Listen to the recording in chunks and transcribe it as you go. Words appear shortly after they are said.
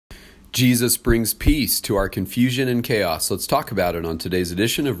Jesus brings peace to our confusion and chaos. Let's talk about it on today's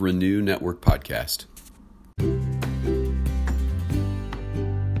edition of Renew Network Podcast.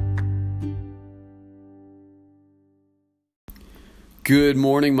 Good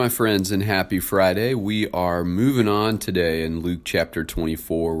morning, my friends, and happy Friday. We are moving on today in Luke chapter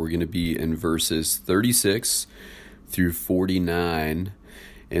 24. We're going to be in verses 36 through 49.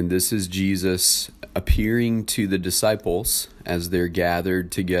 And this is Jesus appearing to the disciples as they're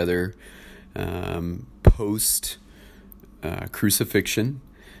gathered together post crucifixion.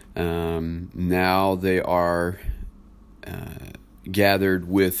 Now they are gathered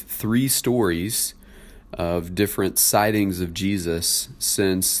with three stories of different sightings of Jesus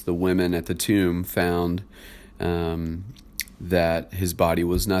since the women at the tomb found that his body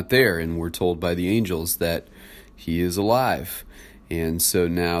was not there, and were told by the angels that he is alive. And so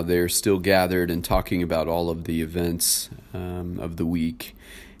now they're still gathered and talking about all of the events of the week.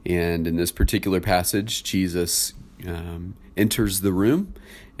 And in this particular passage, Jesus enters the room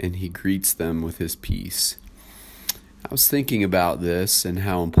and he greets them with his peace. I was thinking about this and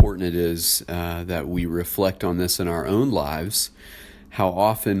how important it is that we reflect on this in our own lives, how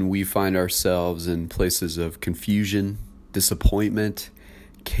often we find ourselves in places of confusion, disappointment,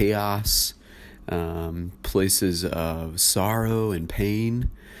 chaos, places of sorrow and pain,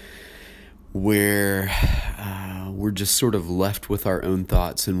 where we're just sort of left with our own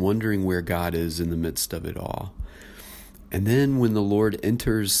thoughts and wondering where God is in the midst of it all. And then when the Lord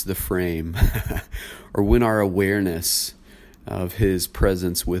enters the frame, or when our awareness of his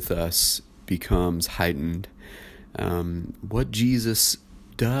presence with us becomes heightened, what Jesus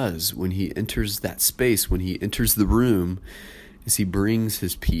does when he enters that space, when he enters the room, is he brings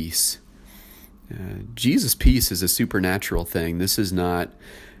his peace. Jesus' peace is a supernatural thing. This is not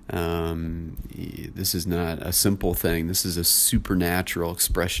a simple thing. This is a supernatural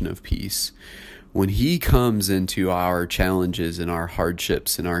expression of peace. When he comes into our challenges and our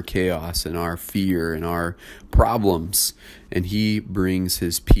hardships and our chaos and our fear and our problems, and he brings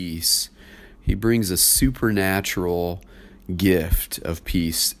his peace, he brings a supernatural gift of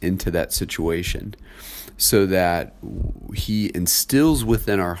peace into that situation, so that he instills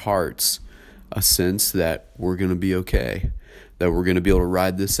within our hearts a sense that we're going to be okay, that we're going to be able to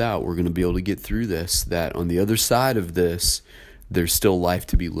ride this out, we're going to be able to get through this, that on the other side of this, there's still life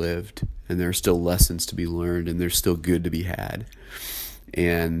to be lived, and there's still lessons to be learned, and there's still good to be had.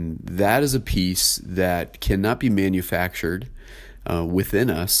 And that is a peace that cannot be manufactured within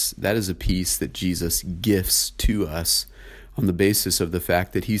us. That is a peace that Jesus gifts to us on the basis of the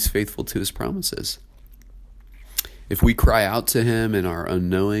fact that he's faithful to his promises. If we cry out to him in our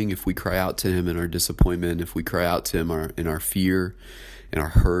unknowing, if we cry out to him in our disappointment, if we cry out to him in our fear, in our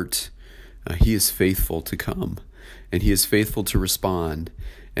hurt, he is faithful to come, and he is faithful to respond.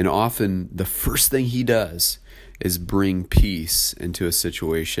 And often the first thing he does is bring peace into a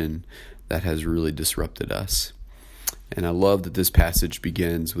situation that has really disrupted us. And I love that this passage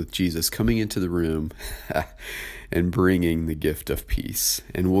begins with Jesus coming into the room and bringing the gift of peace.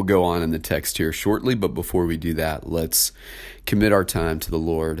 And we'll go on in the text here shortly, but before we do that, let's commit our time to the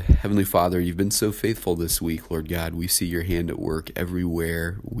Lord. Heavenly Father, you've been so faithful this week, Lord God. We see your hand at work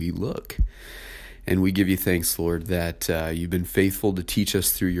everywhere we look. And we give you thanks, Lord, that you've been faithful to teach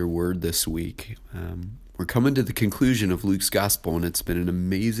us through your word this week. We're coming to the conclusion of Luke's gospel, and it's been an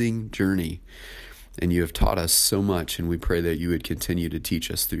amazing journey. And you have taught us so much, and we pray that you would continue to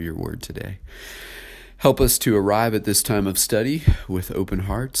teach us through your word today. Help us to arrive at this time of study with open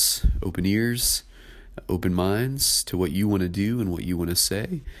hearts, open ears, open minds to what you want to do and what you want to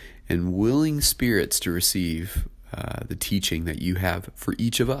say, and willing spirits to receive the teaching that you have for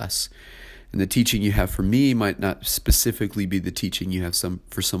each of us. And the teaching you have for me might not specifically be the teaching you have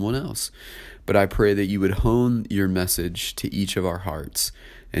for someone else. But I pray that you would hone your message to each of our hearts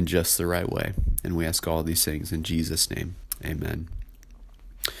in just the right way. And we ask all these things in Jesus' name. Amen.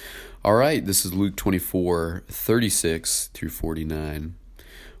 All right, this is Luke 24, 36 through 49.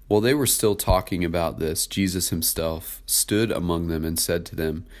 While they were still talking about this, Jesus himself stood among them and said to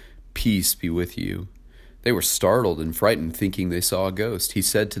them, "Peace be with you." They were startled and frightened, thinking they saw a ghost. He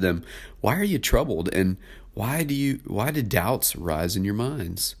said to them, "Why are you troubled, and why did doubts rise in your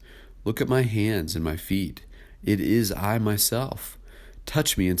minds? Look at my hands and my feet. It is I myself.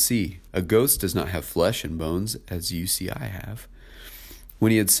 Touch me and see. A ghost does not have flesh and bones, as you see I have."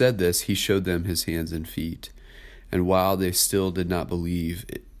 When he had said this, he showed them his hands and feet. And while they still did not believe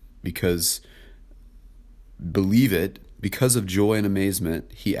it, because of joy and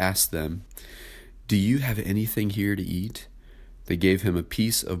amazement, he asked them, "Do you have anything here to eat?" They gave him a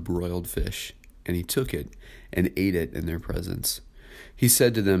piece of broiled fish, and he took it and ate it in their presence. He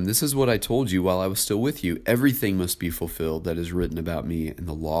said to them, "This is what I told you while I was still with you. Everything must be fulfilled that is written about me in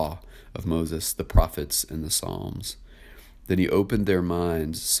the law of Moses, the prophets, and the Psalms." Then he opened their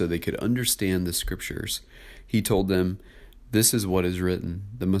minds so they could understand the scriptures. He told them, "This is what is written.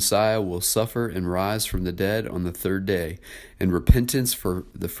 The Messiah will suffer and rise from the dead on the third day, and repentance for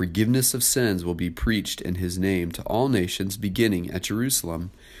the forgiveness of sins will be preached in his name to all nations, beginning at Jerusalem.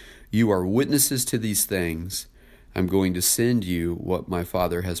 You are witnesses to these things. I'm going to send you what my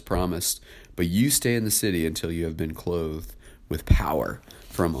Father has promised, but you stay in the city until you have been clothed with power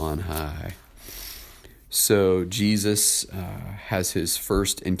from on high." So Jesus has his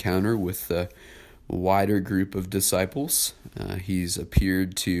first encounter with the wider group of disciples. He's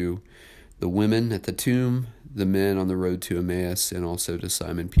appeared to the women at the tomb, the men on the road to Emmaus, and also to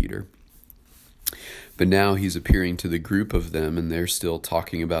Simon Peter. But now he's appearing to the group of them, and they're still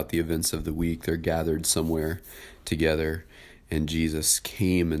talking about the events of the week. They're gathered somewhere together, and Jesus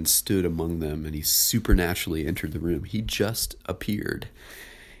came and stood among them, and he supernaturally entered the room. He just appeared.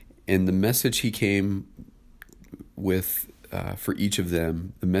 And the message he came with for each of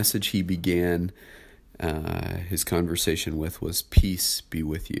them, the message he began his conversation with was, "Peace be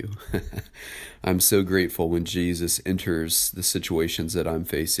with you." I'm so grateful when Jesus enters the situations that I'm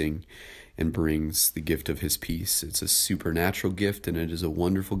facing and brings the gift of his peace. It's a supernatural gift, and it is a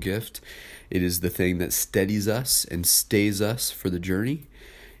wonderful gift. It is the thing that steadies us and stays us for the journey.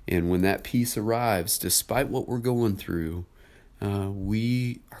 And when that peace arrives, despite what we're going through,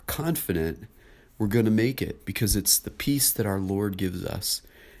 we are confident we're going to make it, because it's the peace that our Lord gives us.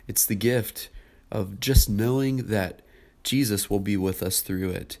 It's the gift of just knowing that Jesus will be with us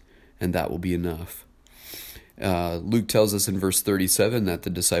through it, and that will be enough. Luke tells us in verse 37 that the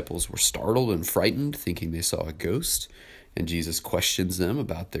disciples were startled and frightened, thinking they saw a ghost. And Jesus questions them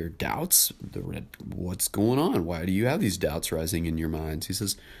about their doubts. What's going on? Why do you have these doubts rising in your minds? He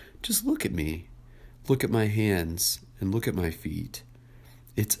says, "Just look at me. Look at my hands and look at my feet.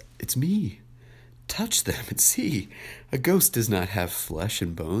 It's me. Touch them and see. A ghost does not have flesh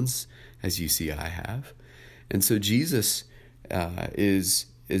and bones, as you see I have." And so Jesus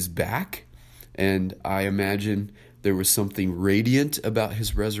is back. And I imagine there was something radiant about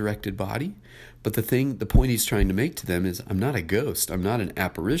his resurrected body. But the point he's trying to make to them is, I'm not a ghost. I'm not an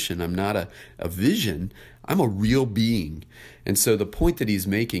apparition. I'm not a vision. I'm a real being. And so the point that he's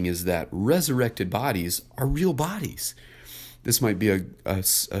making is that resurrected bodies are real bodies. This might be a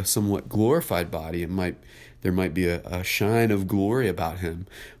somewhat glorified body. There might be a shine of glory about him.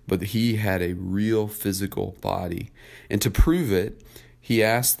 But he had a real physical body. And to prove it, he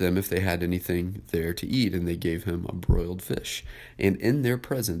asked them if they had anything there to eat, and they gave him a broiled fish. And in their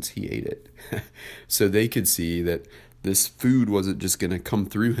presence, he ate it. So they could see that this food wasn't just going to come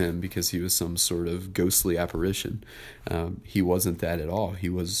through him because he was some sort of ghostly apparition. He wasn't that at all. He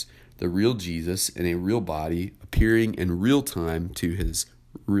was the real Jesus in a real body, appearing in real time to his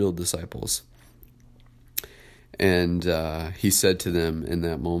real disciples. And he said to them in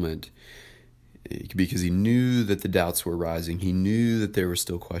that moment, because he knew that the doubts were rising, he knew that there were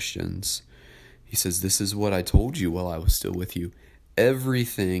still questions. He says, "This is what I told you while I was still with you.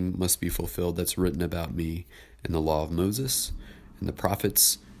 Everything must be fulfilled that's written about me in the law of Moses, in the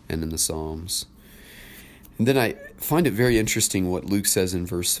prophets, and in the Psalms." And then I find it very interesting what Luke says in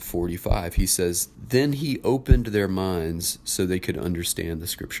verse 45. He says, "Then he opened their minds so they could understand the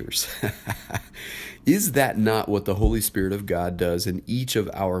scriptures." Is that not what the Holy Spirit of God does in each of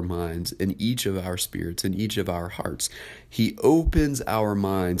our minds, in each of our spirits, in each of our hearts? He opens our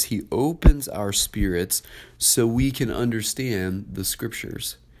minds, he opens our spirits so we can understand the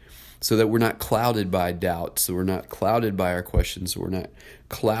scriptures, so that we're not clouded by doubt, so we're not clouded by our questions, so we're not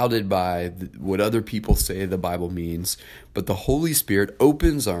clouded by what other people say the Bible means, but the Holy Spirit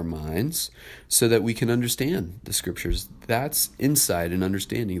opens our minds so that we can understand the scriptures. That's insight and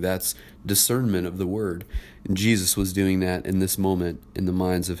understanding. That's discernment of the word. And Jesus was doing that in this moment in the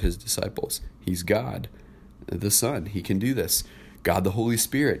minds of his disciples. He's God, the Son. He can do this. God, the Holy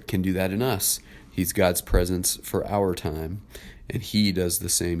Spirit, can do that in us. He's God's presence for our time. And he does the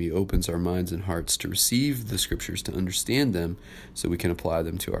same. He opens our minds and hearts to receive the scriptures, to understand them, so we can apply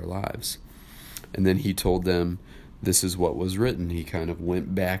them to our lives. And then he told them, this is what was written. He kind of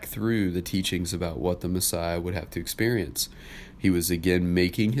went back through the teachings about what the Messiah would have to experience. He was again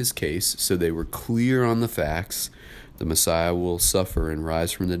making his case, so they were clear on the facts. The Messiah will suffer and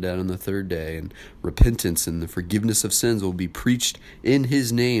rise from the dead on the third day, and repentance and the forgiveness of sins will be preached in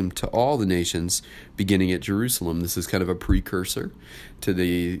his name to all the nations, beginning at Jerusalem. This is kind of a precursor to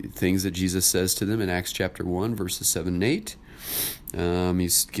the things that Jesus says to them in Acts chapter 1, verses 7 and 8.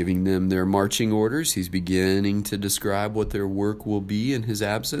 He's giving them their marching orders. He's beginning to describe what their work will be in his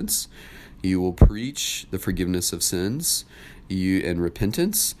absence. You will preach the forgiveness of sins and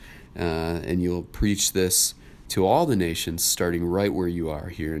repentance, and you'll preach this to all the nations, starting right where you are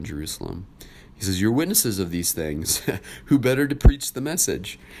here in Jerusalem. He says, you're witnesses of these things. Who better to preach the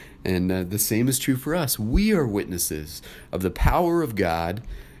message? And the same is true for us. We are witnesses of the power of God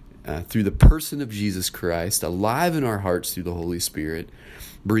through the person of Jesus Christ, alive in our hearts through the Holy Spirit,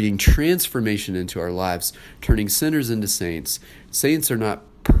 bringing transformation into our lives, turning sinners into saints. Saints are not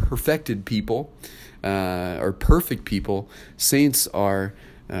perfected people or perfect people. Saints are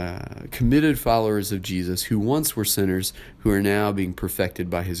committed followers of Jesus who once were sinners, who are now being perfected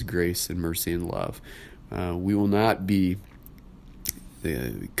by his grace and mercy and love. We will not be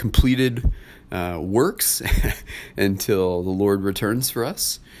completed works until the Lord returns for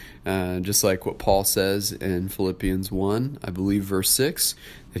us. Just like what Paul says in Philippians 1, I believe verse 6,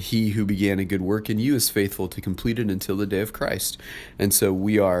 that he who began a good work in you is faithful to complete it until the day of Christ. And so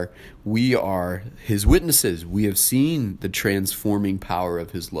we are his witnesses. We have seen the transforming power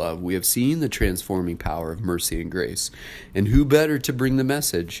of his love. We have seen the transforming power of mercy and grace. And who better to bring the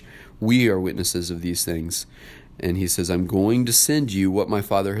message? We are witnesses of these things. And he says, I'm going to send you what my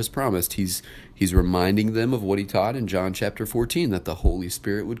Father has promised. He's reminding them of what he taught in John chapter 14, that the Holy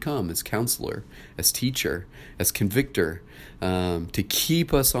Spirit would come as counselor, as teacher, as convictor, to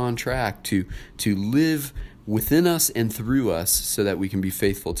keep us on track, to live within us and through us so that we can be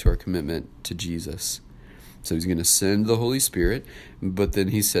faithful to our commitment to Jesus. So he's going to send the Holy Spirit, but then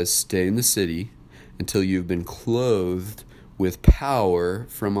he says, stay in the city until you've been clothed with power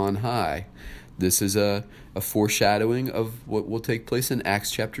from on high. This is a foreshadowing of what will take place in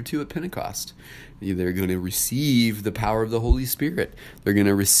Acts chapter 2 at Pentecost. They're going to receive the power of the Holy Spirit. They're going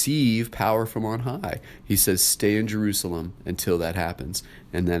to receive power from on high. He says, stay in Jerusalem until that happens.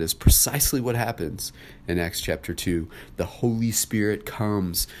 And that is precisely what happens in Acts chapter 2. The Holy Spirit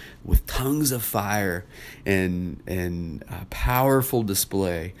comes with tongues of fire and a powerful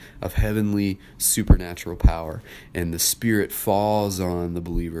display of heavenly supernatural power. And the Spirit falls on the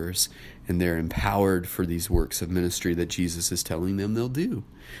believers, and they're empowered for these works of ministry that Jesus is telling them they'll do.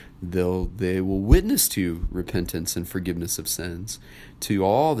 They will witness to repentance and forgiveness of sins to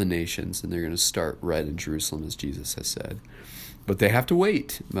all the nations, and they're going to start right in Jerusalem, as Jesus has said. But they have to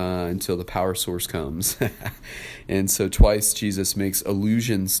wait until the power source comes. And so twice Jesus makes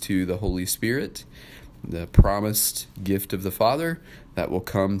allusions to the Holy Spirit, the promised gift of the Father that will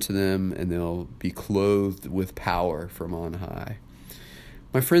come to them, and they'll be clothed with power from on high.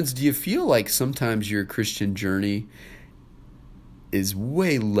 My friends, do you feel like sometimes your Christian journey is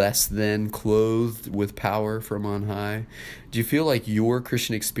way less than clothed with power from on high? Do you feel like your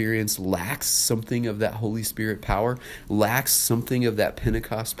Christian experience lacks something of that Holy Spirit power, lacks something of that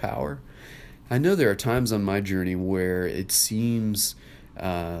Pentecost power? I know there are times on my journey where it seems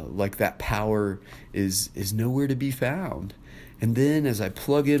like that power is nowhere to be found. And then as I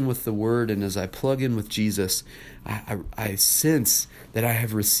plug in with the Word and as I plug in with Jesus, I sense that I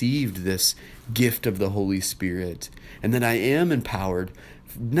have received this gift of the Holy Spirit, and that I am empowered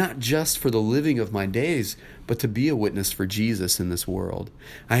not just for the living of my days, but to be a witness for Jesus in this world.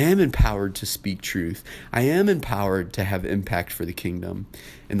 I am empowered to speak truth. I am empowered to have impact for the kingdom.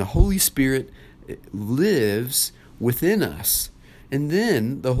 And the Holy Spirit lives within us. And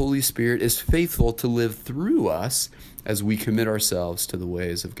then the Holy Spirit is faithful to live through us as we commit ourselves to the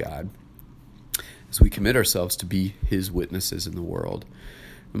ways of God, as we commit ourselves to be his witnesses in the world.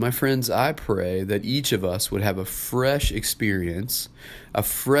 My friends, I pray that each of us would have a fresh experience, a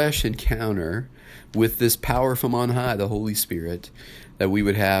fresh encounter with this power from on high, the Holy Spirit, that we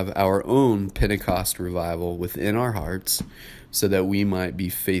would have our own Pentecost revival within our hearts so that we might be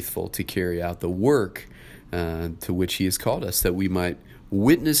faithful to carry out the work to which he has called us, that we might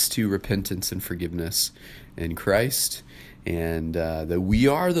witness to repentance and forgiveness in Christ, and that we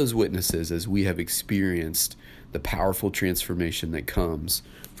are those witnesses as we have experienced the powerful transformation that comes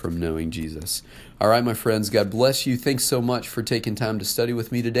from knowing Jesus. All right, my friends, God bless you. Thanks so much for taking time to study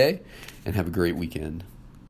with me today, and have a great weekend.